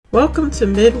Welcome to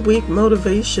Midweek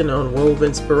Motivation on Wove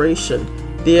Inspiration,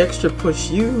 the extra push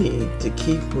you need to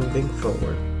keep moving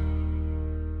forward.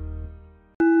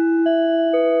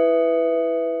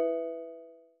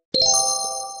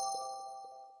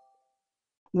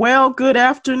 Well, good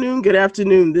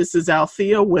afternoon. This is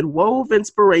Althea with Wove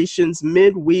Inspiration's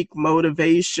Midweek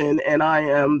Motivation, and I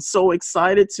am so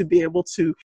excited to be able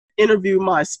to interview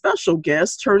my special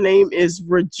guest. Her name is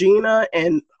Regina,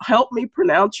 and help me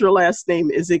pronounce your last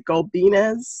name. Is it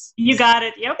Gobinez? You got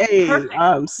it. Yep. Hey, Perfect.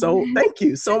 Thank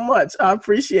you so much. I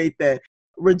appreciate that.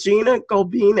 Regina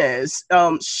Gobinez,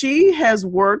 she has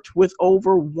worked with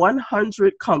over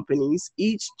 100 companies,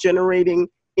 each generating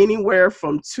anywhere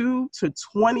from 2 to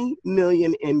 20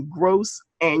 million in gross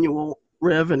annual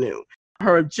revenue.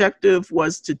 Her objective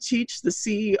was to teach the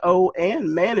CEO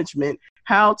and management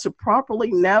how to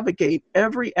properly navigate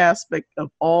every aspect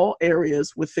of all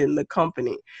areas within the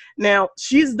company. Now,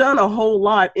 she's done a whole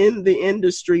lot in the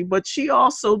industry, but she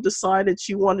also decided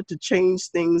she wanted to change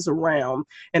things around.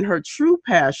 And her true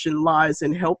passion lies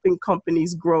in helping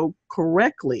companies grow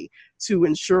correctly to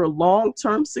ensure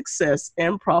long-term success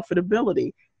and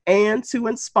profitability, and to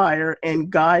inspire and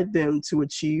guide them to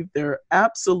achieve their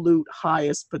absolute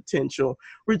highest potential.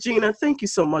 Regina, thank you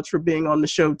so much for being on the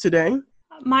show today.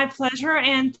 My pleasure,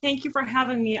 and thank you for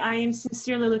having me. I am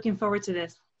sincerely looking forward to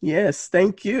this. Yes,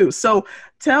 thank you. So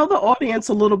tell the audience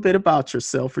a little bit about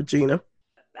yourself, Regina.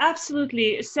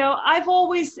 Absolutely. So I've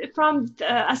always, from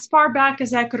as far back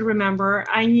as I could remember,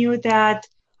 I knew that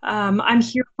I'm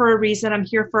here for a reason. I'm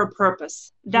here for a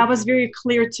purpose. That was very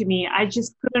clear to me. I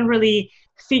just couldn't really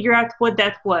figure out what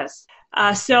that was.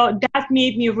 So that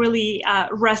made me really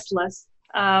restless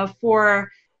for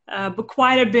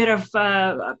quite a bit of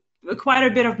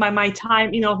my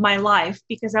time, of my life,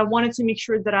 because I wanted to make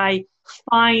sure that I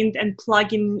find and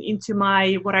plug into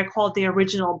my, what I call the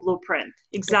original blueprint,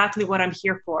 exactly what I'm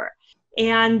here for.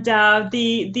 And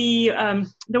the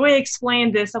way I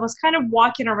explained this, I was kind of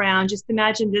walking around. Just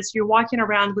imagine this: you're walking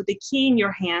around with the key in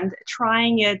your hand,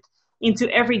 trying it into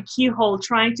every keyhole,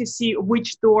 trying to see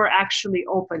which door actually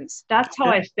opens. That's how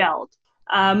I felt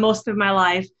most of my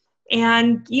life.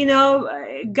 And,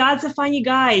 God's a funny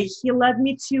guy. He led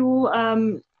me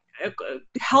to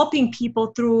helping people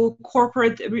through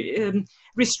corporate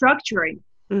restructuring.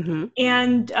 Mm-hmm.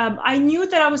 And I knew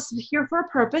that I was here for a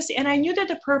purpose, and I knew that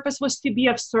the purpose was to be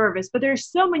of service. But there's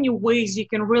so many ways you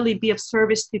can really be of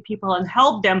service to people and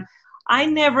help them. I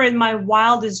never in my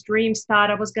wildest dreams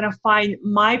thought I was going to find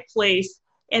my place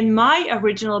and my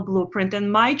original blueprint and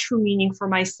my true meaning for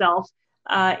myself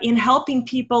in helping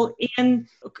people in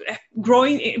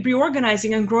growing,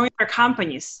 reorganizing and growing their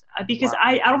companies. Because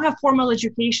wow. I don't have formal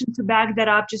education to back that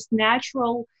up, just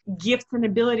natural gifts and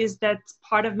abilities that's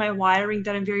part of my wiring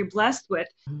that I'm very blessed with.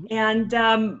 Mm-hmm.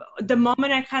 And the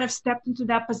moment I kind of stepped into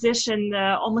that position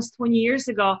almost 20 years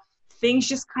ago, things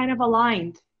just kind of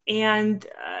aligned. And,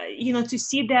 to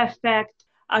see the effect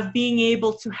of being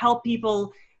able to help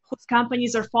people whose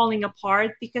companies are falling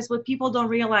apart, because what people don't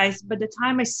realize, by the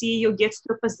time a CEO gets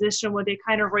to a position where they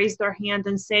kind of raise their hand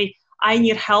and say, I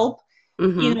need help,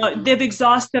 mm-hmm. They've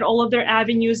exhausted all of their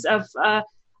avenues of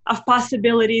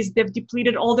possibilities. They've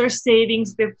depleted all their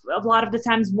savings. They've a lot of the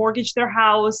times mortgaged their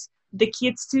house. The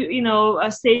kids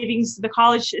savings, the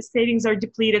college savings are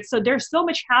depleted. So there's so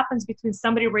much happens between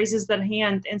somebody raises their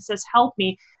hand and says, help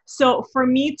me. So for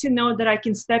me to know that I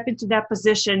can step into that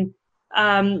position,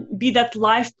 be that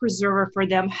life preserver for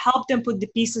them, help them put the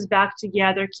pieces back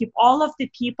together, keep all of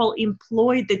the people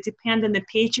employed that depend on the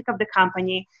paycheck of the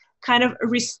company, kind of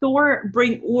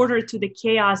bring order to the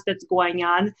chaos that's going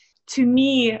on. To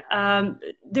me,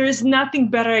 there's nothing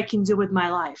better I can do with my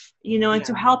life, and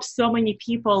to help so many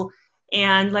people.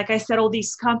 And like I said, all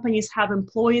these companies have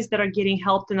employees that are getting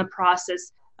helped in the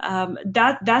process.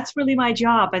 That's really my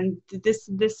job. And this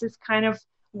is kind of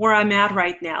where I'm at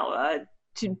right now,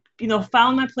 to,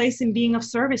 found my place in being of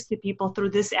service to people through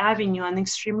this avenue. I'm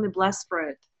extremely blessed for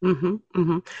it. Mm-hmm,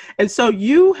 mm-hmm. And so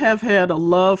you have had a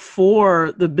love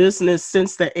for the business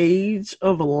since the age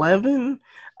of 11.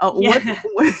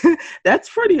 That's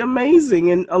pretty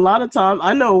amazing. And a lot of time,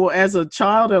 I know as a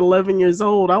child at 11 years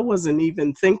old, I wasn't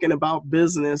even thinking about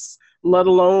business, let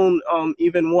alone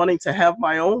even wanting to have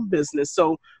my own business.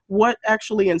 So what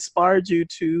actually inspired you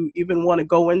to even want to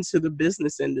go into the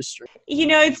business industry?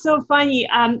 It's so funny.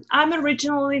 I'm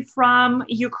originally from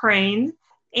Ukraine,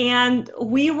 and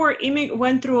we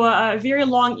went through a very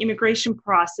long immigration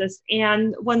process.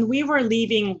 And when we were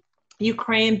leaving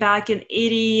Ukraine back in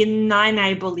 89,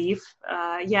 I believe.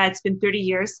 It's been 30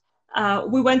 years.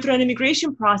 We went through an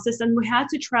immigration process, and we had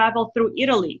to travel through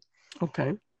Italy.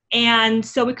 Okay. And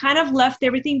so we kind of left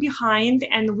everything behind,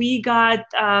 and we got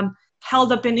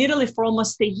held up in Italy for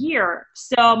almost a year.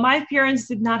 So my parents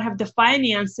did not have the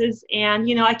finances. And,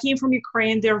 I came from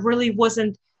Ukraine. There really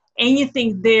wasn't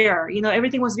anything there.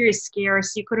 Everything was very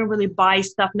scarce. You couldn't really buy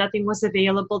stuff. Nothing was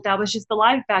available. That was just the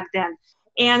life back then.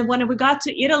 And when we got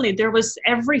to Italy, there was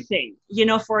everything,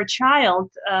 for a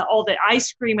child, all the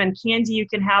ice cream and candy you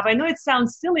can have. I know it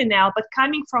sounds silly now, but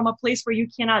coming from a place where you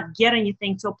cannot get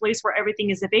anything to a place where everything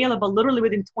is available literally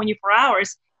within 24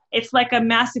 hours, it's like a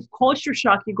massive culture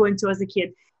shock you go into as a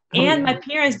kid. And my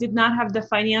parents did not have the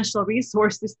financial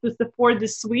resources to support the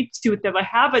sweet tooth of a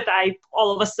habit I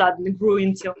all of a sudden grew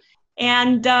into.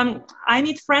 And I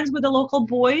made friends with the local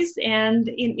boys. And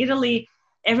in Italy,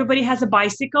 everybody has a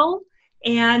bicycle.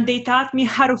 And they taught me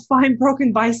how to find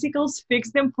broken bicycles,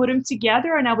 fix them, put them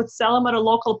together. And I would sell them at a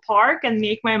local park and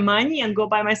make my money and go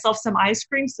buy myself some ice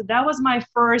cream. So that was my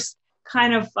first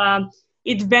kind of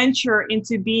adventure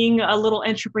into being a little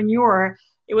entrepreneur.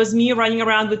 It was me running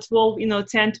around with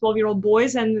 10, 12-year-old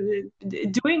boys and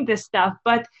doing this stuff.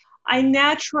 But I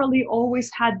naturally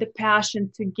always had the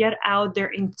passion to get out there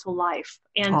into life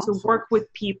and awesome. To work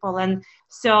with people. And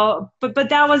so, but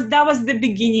that was the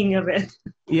beginning of it.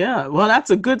 Yeah. Well, that's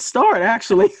a good start,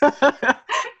 actually.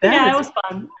 It was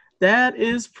fun. That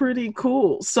is pretty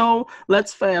cool. So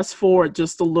let's fast forward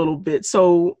just a little bit.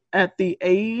 So at the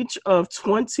age of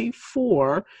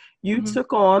 24, you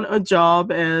took on a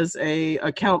job as a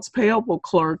accounts payable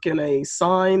clerk in a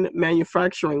sign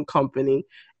manufacturing company.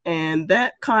 And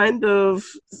that kind of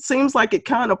seems like it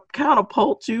kind of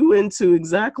catapulted you into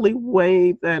exactly the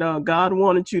way that God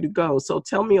wanted you to go. So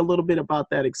tell me a little bit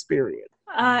about that experience.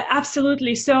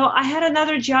 Absolutely. So I had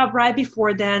another job right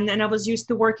before then, and I was used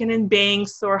to working in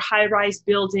banks or high-rise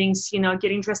buildings,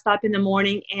 getting dressed up in the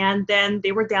morning. And then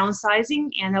they were downsizing,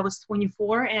 and I was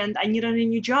 24, and I needed a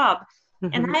new job.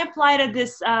 And I applied at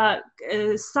this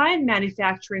sign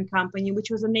manufacturing company, which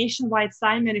was a nationwide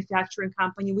sign manufacturing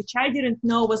company, which I didn't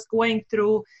know was going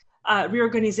through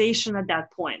reorganization at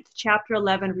that point, Chapter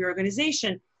 11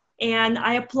 reorganization. And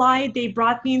I applied. They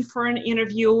brought me in for an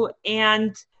interview,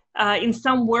 and in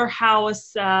some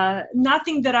warehouse,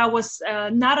 nothing that I was,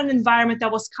 not an environment I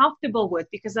was comfortable with,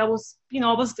 because I was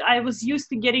used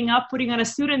to getting up, putting on a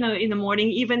suit in the morning,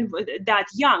 even that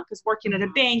young, because working at a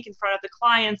bank in front of the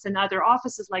clients and other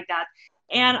offices like that.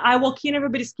 And I walk in,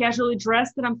 everybody's casually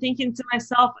dressed, and I'm thinking to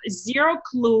myself, zero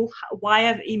clue why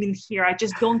I'm even here. I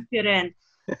just don't fit in.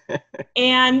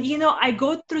 And, I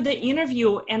go through the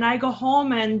interview, and I go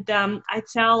home, and I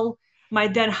tell my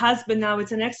then husband, now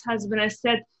it's an ex-husband, I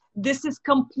said, this is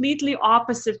completely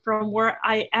opposite from where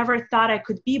I ever thought I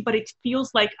could be, but it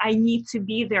feels like I need to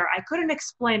be there. I couldn't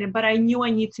explain it, but I knew I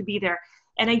need to be there.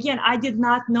 And again, I did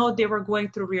not know they were going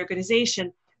through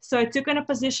reorganization. So I took on a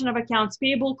position of accounts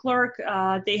payable clerk.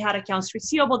 They had accounts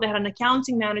receivable. They had an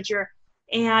accounting manager.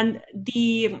 And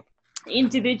the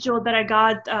individual that I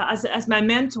got as my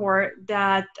mentor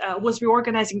that was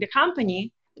reorganizing the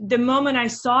company, the moment I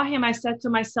saw him, I said to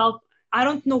myself, I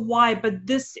don't know why, but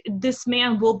this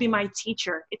man will be my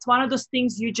teacher. It's one of those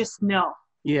things you just know.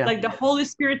 Yeah. Like the Holy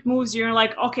Spirit moves you. You're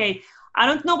like, okay, I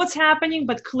don't know what's happening,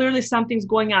 but clearly something's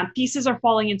going on. Pieces are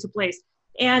falling into place.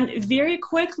 And very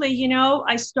quickly,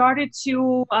 I started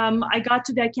to, I got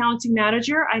to the accounting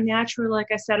manager. I naturally, like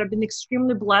I said, I've been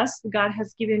extremely blessed. God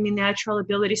has given me natural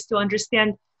abilities to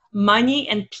understand money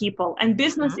and people. And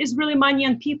business is really money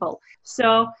and people.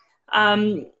 So,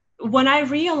 when I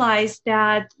realized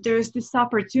that there's this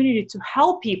opportunity to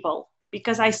help people,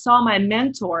 because I saw my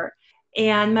mentor,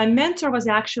 and my mentor was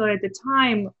actually at the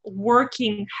time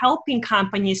helping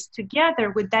companies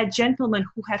together with that gentleman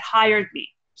who had hired me.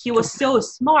 He was so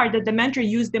smart that the mentor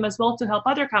used him as well to help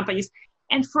other companies.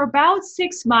 And for about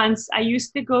 6 months, I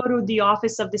used to go to the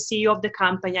office of the CEO of the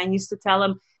company. I used to tell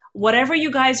him, whatever you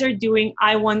guys are doing,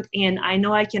 I want in. I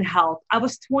know I can help. I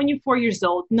was 24 years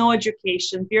old, no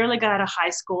education, barely got out of high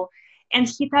school. And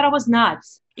he thought I was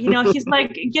nuts. He's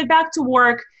like, get back to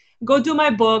work, go do my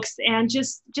books, and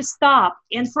just stop.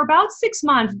 And for about 6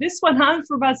 months, this went on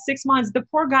for about 6 months. The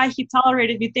poor guy, he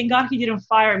tolerated me. Thank God he didn't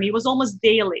fire me. It was almost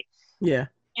daily. Yeah.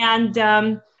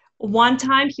 And one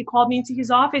time he called me into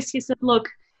his office. He said, look,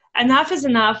 enough is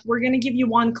enough. We're going to give you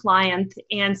one client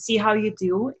and see how you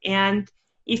do. And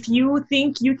if you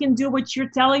think you can do what you're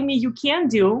telling me you can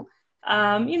do,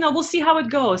 we'll see how it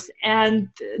goes. And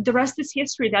the rest is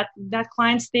history. That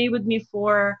client stayed with me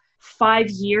for 5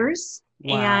 years.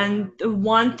 Wow. And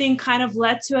one thing kind of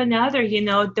led to another.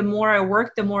 The more I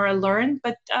worked, the more I learned.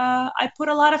 But I put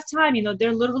a lot of time.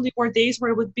 There literally were days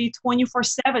where it would be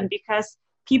 24/7 because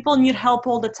people need help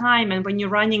all the time. And when you're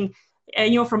running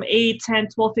from 8, 10,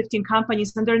 12, 15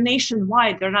 companies, and they're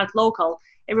nationwide. They're not local.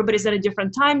 Everybody's at a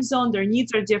different time zone. Their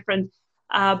needs are different.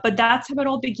 But that's how it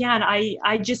all began.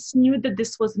 I just knew that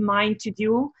this was mine to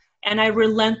do, and I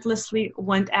relentlessly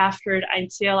went after it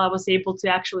until I was able to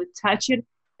actually touch it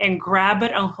and grab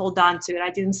it and hold on to it. I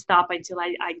didn't stop until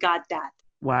I got that.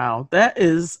 Wow, that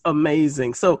is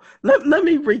amazing. So let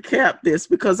me recap this,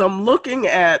 because I'm looking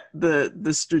at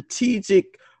the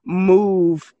strategic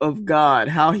move of God,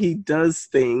 how he does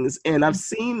things. And I've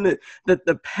seen that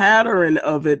the pattern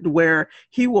of it, where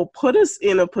he will put us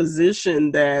in a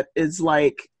position that is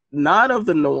like not of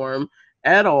the norm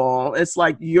at all. It's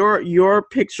like your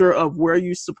picture of where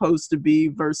you're supposed to be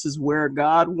versus where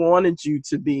God wanted you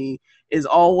to be is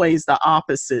always the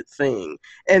opposite thing.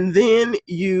 And then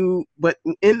but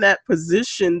in that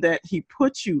position that he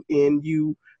put you in,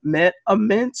 you met a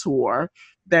mentor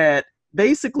that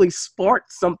basically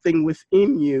sparked something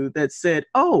within you that said,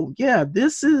 oh yeah,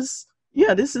 this is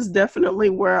definitely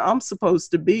where I'm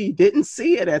supposed to be. Didn't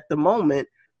see it at the moment,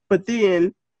 but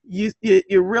then you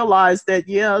realize that,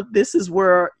 yeah, this is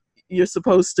where you're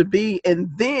supposed to be. And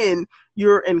then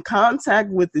you're in contact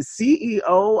with the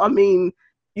CEO. I mean,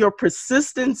 your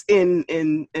persistence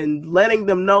in letting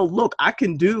them know, look, I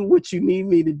can do what you need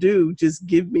me to do. Just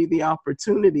give me the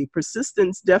opportunity.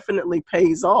 Persistence definitely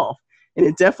pays off. And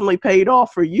it definitely paid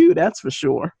off for you, that's for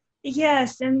sure.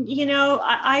 Yes, and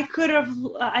I could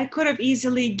have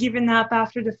easily given up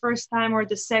after the first time or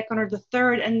the second or the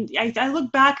third, and I look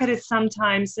back at it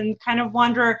sometimes and kind of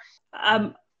wonder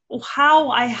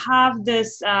how I have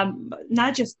this,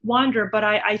 not just wonder, but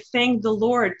I thank the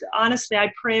Lord. Honestly,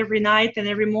 I pray every night and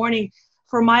every morning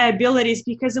for my abilities,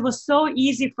 because it was so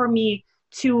easy for me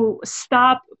to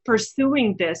stop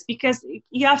pursuing this, because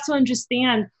you have to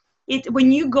understand,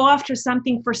 when you go after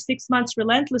something for 6 months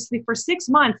relentlessly, for 6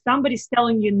 months, somebody's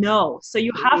telling you no. So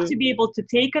you have to be able to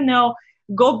take a no,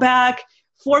 go back,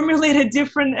 formulate a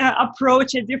different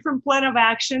approach, a different plan of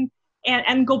action,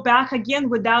 and go back again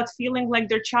without feeling like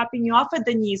they're chopping you off at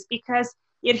the knees, because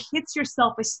it hits your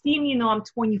self-esteem. I'm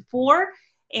 24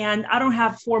 and I don't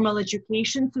have formal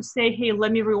education to say, hey,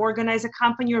 let me reorganize a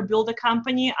company or build a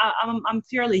company. I'm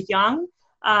fairly young,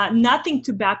 nothing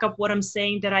to back up what I'm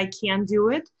saying that I can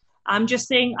do it. I'm just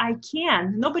saying I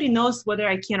can. Nobody knows whether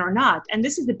I can or not. And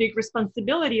this is a big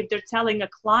responsibility if they're telling a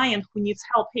client who needs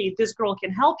help, hey, this girl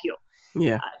can help you.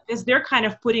 Yeah. Because they're kind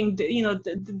of putting,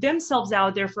 themselves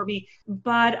out there for me.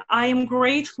 But I am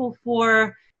grateful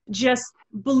for just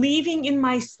believing in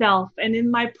myself and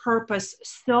in my purpose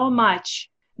so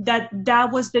much that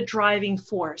was the driving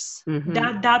force.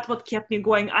 Mm-hmm. That's what kept me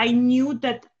going. I knew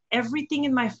that everything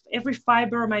in every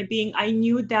fiber of my being, I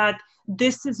knew that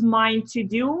this is mine to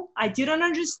do. I didn't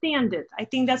understand it. I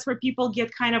think that's where people get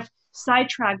kind of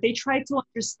sidetracked. They try to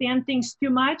understand things too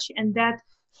much, and that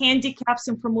handicaps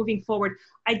them from moving forward.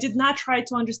 I did not try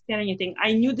to understand anything.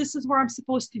 I knew this is what I'm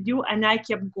supposed to do, and I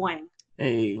kept going.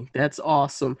 Hey, that's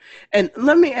awesome. And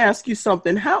let me ask you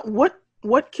something.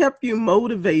 What kept you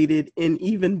motivated in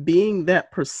even being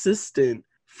that persistent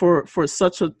for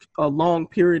such a long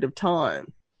period of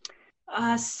time?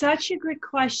 Such a good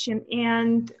question.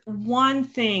 And one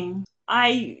thing,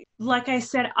 like I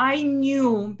said, I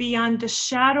knew beyond the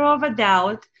shadow of a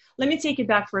doubt. Let me take it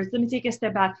back first. Let me take a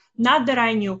step back. Not that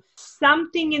I knew.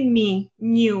 Something in me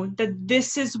knew that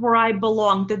this is where I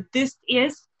belong, that this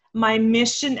is my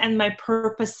mission and my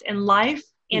purpose in life.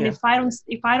 And if I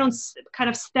don't kind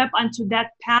of step onto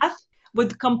that path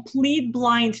with complete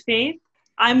blind faith,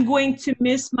 I'm going to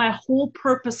miss my whole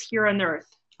purpose here on earth.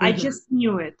 Mm-hmm. I just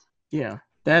knew it. Yeah,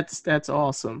 that's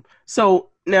awesome. So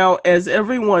now, as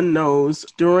everyone knows,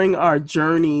 during our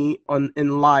journey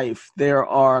in life, there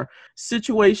are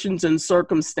situations and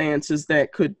circumstances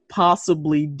that could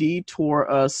possibly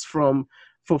detour us from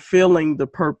fulfilling the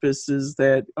purposes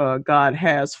that God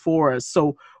has for us.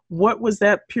 So what was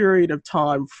that period of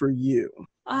time for you?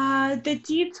 The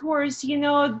detours,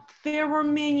 there were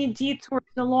many detours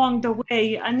along the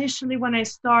way. Initially, when I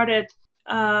started,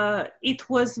 it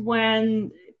was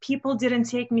when people didn't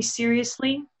take me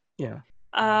seriously. Yeah.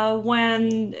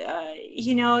 When,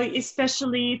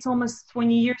 especially it's almost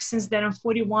 20 years since then. I'm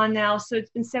 41 now. So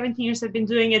it's been 17 years I've been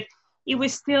doing it. It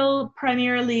was still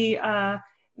primarily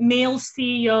male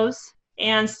CEOs.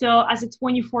 And so as a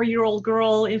 24-year-old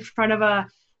girl in front of a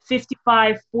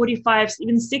 55, 45,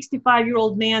 even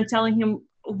 65-year-old man telling him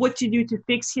what to do to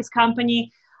fix his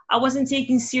company, I wasn't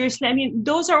taken seriously. I mean,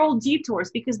 those are all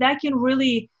detours, because that can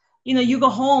really, you go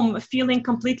home feeling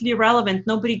completely irrelevant.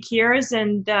 Nobody cares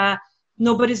and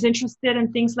nobody's interested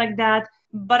and things like that.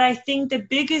 But I think the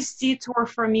biggest detour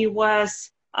for me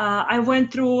was I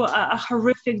went through a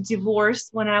horrific divorce.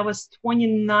 When I was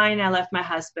 29, I left my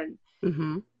husband.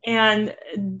 Mm-hmm. And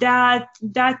that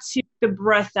took the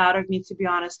breath out of me, to be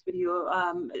honest with you.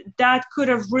 That could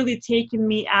have really taken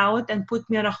me out and put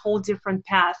me on a whole different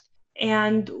path.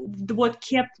 And what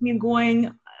kept me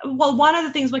going, well, one of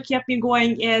the things what kept me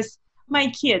going is my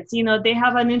kids. You know, they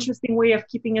have an interesting way of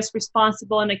keeping us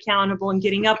responsible and accountable and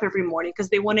getting up every morning because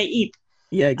they want to eat.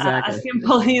 Yeah, exactly. A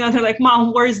simple, you know, they're like,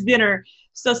 Mom, where's dinner?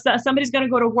 So somebody's going to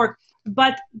go to work.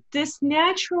 But this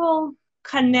natural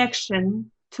connection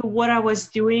to what I was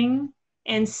doing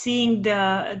and seeing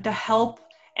the help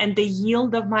and the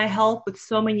yield of my help with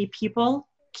so many people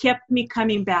kept me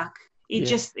coming back.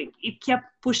 It kept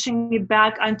pushing me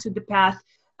back onto the path.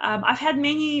 I've had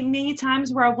many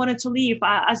times where I wanted to leave.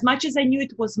 As much as I knew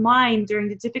it was mine during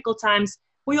the difficult times,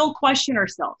 we all question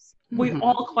ourselves. We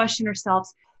all question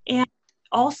ourselves. And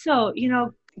also, you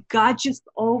know, God just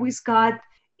always got,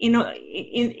 you know,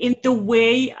 in the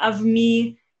way of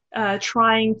me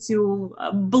trying to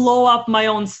blow up my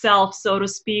own self, so to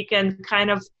speak, and kind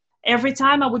of every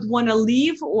time I would want to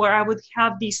leave or I would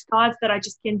have these thoughts that I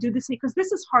just can't do this because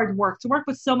this is hard work. To work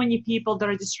with so many people that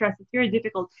are distressed, it's very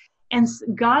difficult. And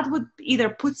God would either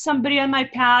put somebody on my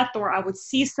path or I would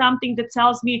see something that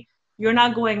tells me, you're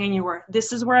not going anywhere.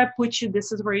 This is where I put you.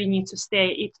 This is where you need to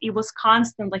stay. It was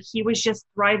constant. Like he was just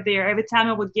right there. Every time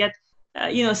I would get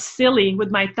silly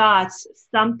with my thoughts,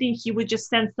 he would just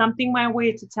send something my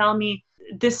way to tell me,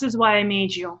 this is why I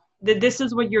made you. This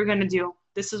is what you're going to do.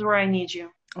 This is where I need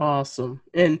you. Awesome.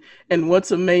 And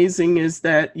what's amazing is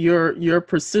that your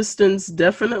persistence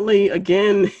definitely,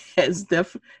 again,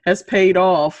 has paid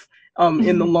off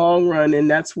in the long run. And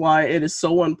that's why it is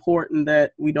so important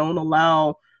that we don't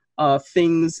allow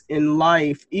things in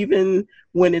life, even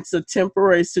when it's a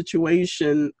temporary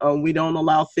situation, we don't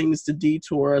allow things to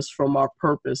detour us from our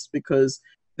purpose, because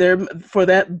for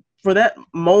that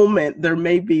moment, there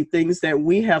may be things that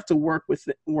we have to work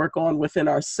on within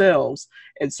ourselves.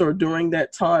 And so during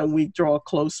that time, we draw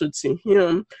closer to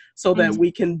him so that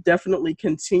we can definitely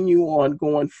continue on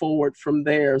going forward from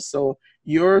there. So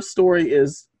your story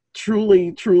is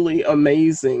truly, truly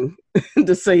amazing,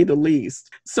 to say the least.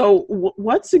 So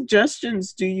what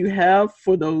suggestions do you have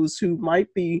for those who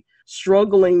might be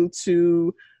struggling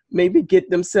to maybe get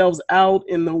themselves out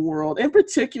in the world, in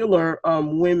particular,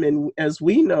 women? As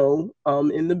we know,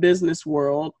 in the business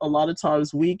world, a lot of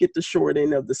times we get the short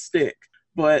end of the stick.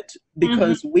 But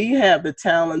because we have the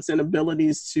talents and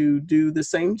abilities to do the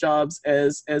same jobs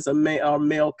as our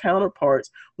male counterparts,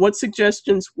 what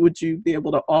suggestions would you be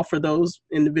able to offer those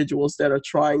individuals that are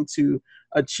trying to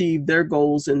achieve their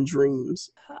goals and dreams?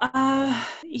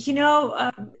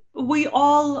 We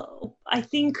all, I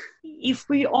think if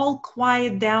we all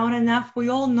quiet down enough, we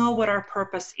all know what our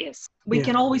purpose is. We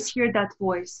can always hear that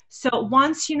voice. So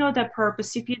once you know that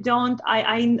purpose, if you don't,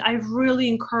 I really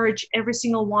encourage every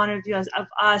single one of you,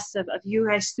 of you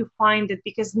guys, to find it,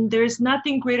 because there's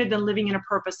nothing greater than living in a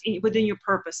purpose, within your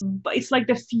purpose. But it's like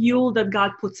the fuel that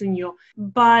God puts in you.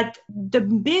 But the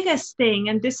biggest thing,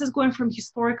 and this is going from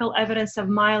historical evidence of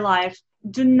my life,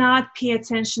 do not pay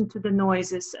attention to the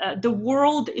noises. The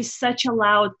world is such a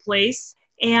loud place.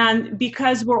 And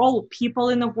because we're all people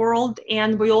in the world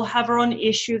and we all have our own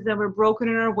issues and we're broken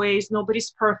in our ways,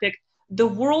 nobody's perfect, the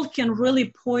world can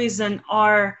really poison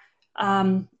our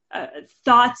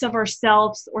thoughts of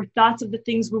ourselves or thoughts of the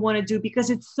things we want to do,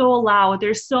 because it's so loud.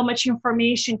 There's so much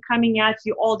information coming at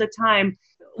you all the time.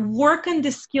 Work on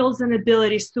the skills and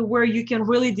abilities to where you can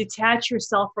really detach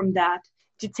yourself from that.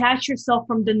 Detach yourself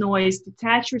from the noise,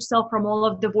 detach yourself from all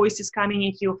of the voices coming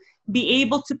at you. Be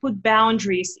able to put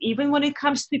boundaries, even when it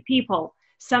comes to people.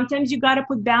 Sometimes you got to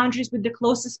put boundaries with the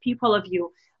closest people of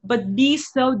you, but be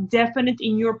so definite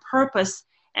in your purpose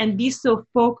and be so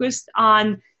focused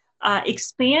on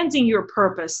expanding your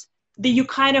purpose that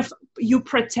you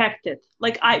protect it.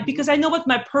 Because I know what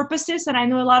my purpose is, and I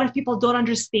know a lot of people don't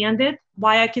understand it,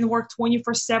 why I can work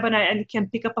 24/7 and can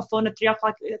pick up a phone at 3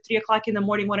 o'clock in the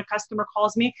morning when a customer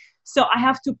calls me. So I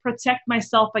have to protect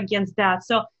myself against that.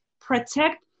 So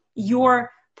protect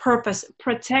your purpose,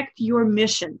 protect your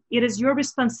mission. It is your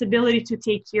responsibility to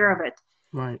take care of it.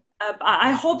 Right.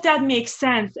 I hope that makes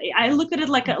sense. I look at it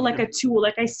like a tool.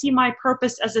 Like I see my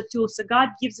purpose as a tool. So God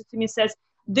gives it to me and says,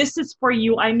 this is for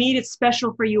you. I made it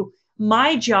special for you.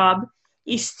 My job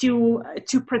is to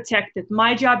protect it.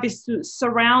 My job is to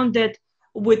surround it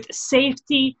with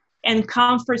safety and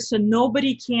comfort so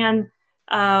nobody can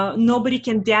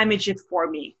damage it for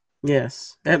me.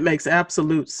 Yes, that makes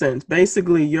absolute sense.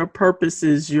 Basically, your purpose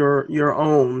is your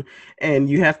own, and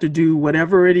you have to do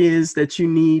whatever it is that you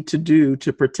need to do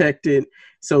to protect it,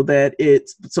 so that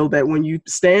when you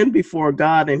stand before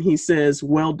God and He says,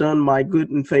 "Well done, my good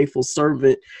and faithful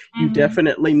servant," you Mhm.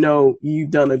 definitely know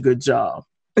you've done a good job.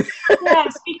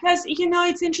 Yes, because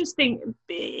it's interesting.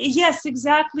 Yes,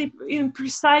 exactly,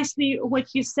 precisely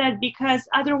what you said. Because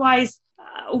otherwise,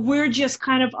 we're just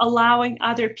kind of allowing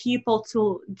other people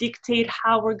to dictate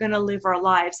how we're going to live our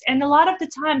lives. And a lot of the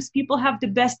times, people have the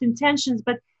best intentions,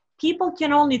 but people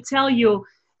can only tell you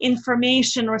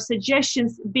information or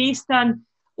suggestions based on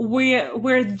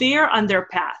where they're on their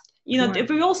path. Right. If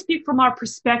we all speak from our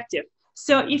perspective.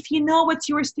 So if you know what's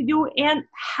yours to do and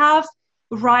have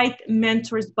right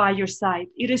mentors by your side.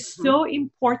 It is Mhm. so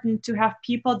important to have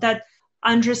people that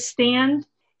understand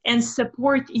and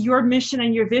support your mission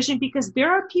and your vision, because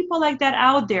there are people like that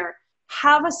out there.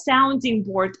 Have a sounding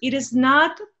board. It is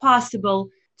not possible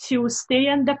to stay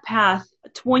on the path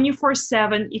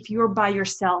 24/7 if you're by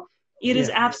yourself. It is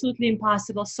Yeah. absolutely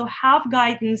impossible. So have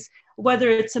guidance, whether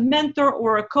it's a mentor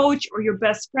or a coach or your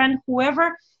best friend,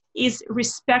 whoever is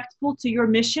respectful to your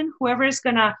mission, whoever is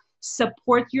going to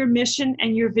support your mission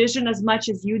and your vision as much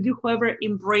as you do, whoever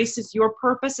embraces your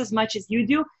purpose as much as you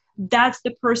do, that's the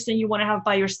person you want to have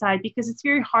by your side, because it's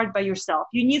very hard by yourself.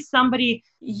 You need somebody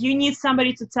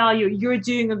to tell you you're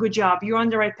doing a good job, you're on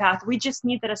the right path. We just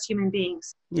need that as human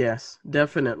beings. Yes,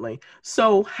 definitely.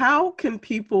 So how can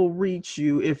people reach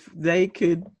you if they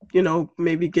could,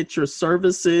 maybe get your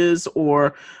services,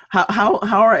 or how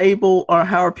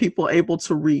are people able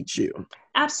to reach you?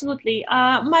 Absolutely.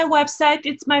 My website,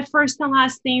 it's my first and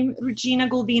last name,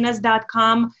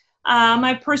 reginagulbinas.com.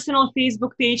 My personal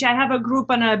Facebook page, I have a group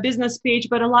and a business page,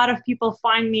 but a lot of people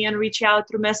find me and reach out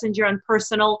through Messenger and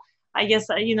personal. I guess,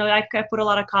 I put a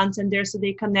lot of content there, so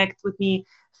they connect with me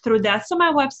through that. So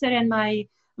my website and my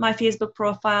Facebook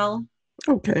profile.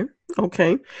 Okay.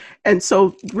 Okay. And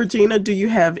so, Regina, do you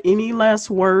have any last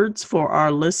words for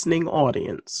our listening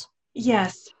audience?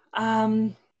 Yes.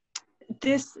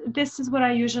 This is what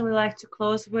I usually like to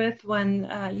close with when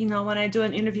I do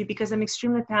an interview, because I'm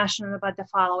extremely passionate about the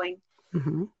following.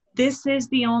 Hmm. This is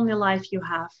the only life you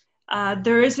have.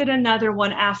 There isn't another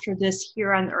one after this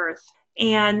here on earth.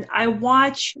 And I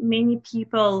watch many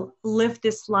people live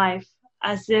this life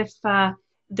as if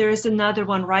there is another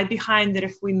one right behind it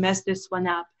if we mess this one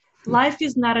up. Life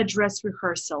is not a dress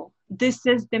rehearsal. This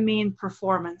is the main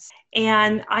performance.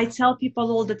 And I tell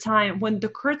people all the time, when the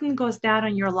curtain goes down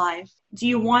on your life, do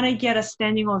you want to get a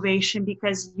standing ovation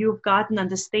because you've gotten on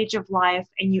the stage of life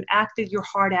and you acted your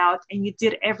heart out and you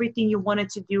did everything you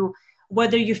wanted to do,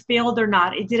 whether you failed or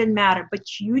not, it didn't matter,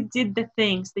 but you did the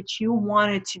things that you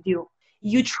wanted to do.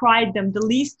 You tried them. The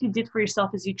least you did for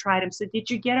yourself is you tried them. So did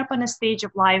you get up on a stage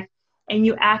of life and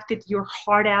you acted your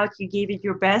heart out, you gave it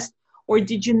your best? Or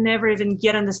did you never even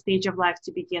get on the stage of life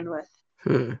to begin with?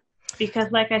 Hmm. Because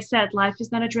like I said, life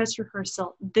is not a dress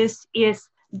rehearsal. This is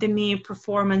the main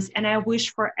performance. And I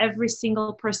wish for every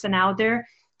single person out there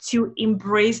to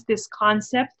embrace this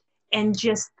concept and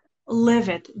just live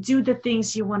it. Do the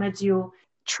things you want to do.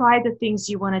 Try the things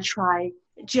you want to try.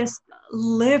 Just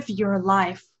live your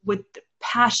life with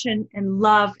passion and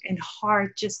love and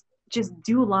heart. Just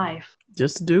do life.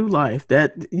 Just do life.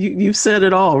 That you said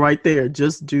it all right there.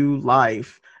 Just do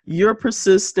life. Your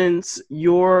persistence,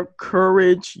 your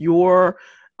courage, there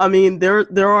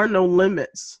are no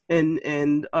limits,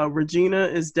 and Regina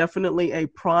is definitely a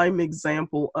prime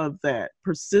example of that.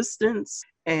 Persistence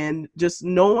and just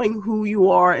knowing who you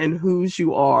are and whose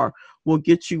you are will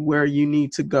get you where you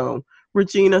need to go.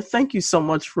 Regina, thank you so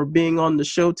much for being on the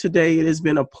show today. It has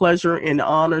been a pleasure and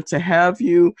honor to have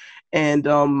you. And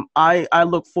I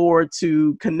look forward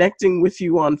to connecting with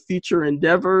you on future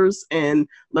endeavors, and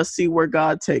let's see where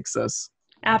God takes us.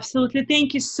 Absolutely.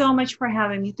 Thank you so much for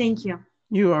having me. Thank you.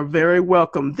 You are very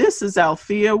welcome. This is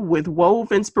Althea with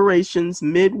Wove Inspirations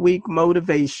Midweek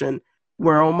Motivation.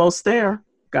 We're almost there.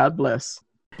 God bless.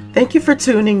 Thank you for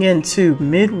tuning in to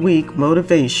Midweek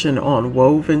Motivation on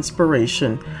Wove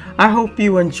Inspiration. I hope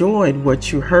you enjoyed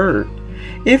what you heard.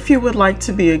 If you would like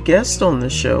to be a guest on the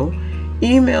show,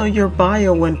 email your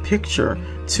bio and picture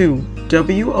to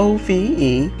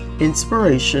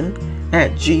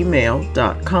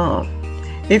woveinspiration@gmail.com.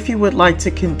 If you would like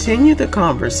to continue the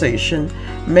conversation,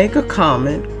 make a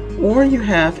comment, or you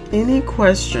have any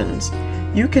questions,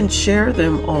 you can share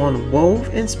them on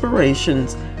Wove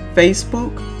Inspirations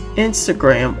Facebook,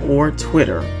 Instagram, or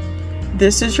Twitter.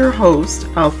 This is your host,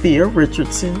 Althea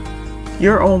Richardson.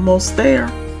 You're almost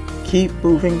there. Keep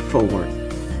moving forward.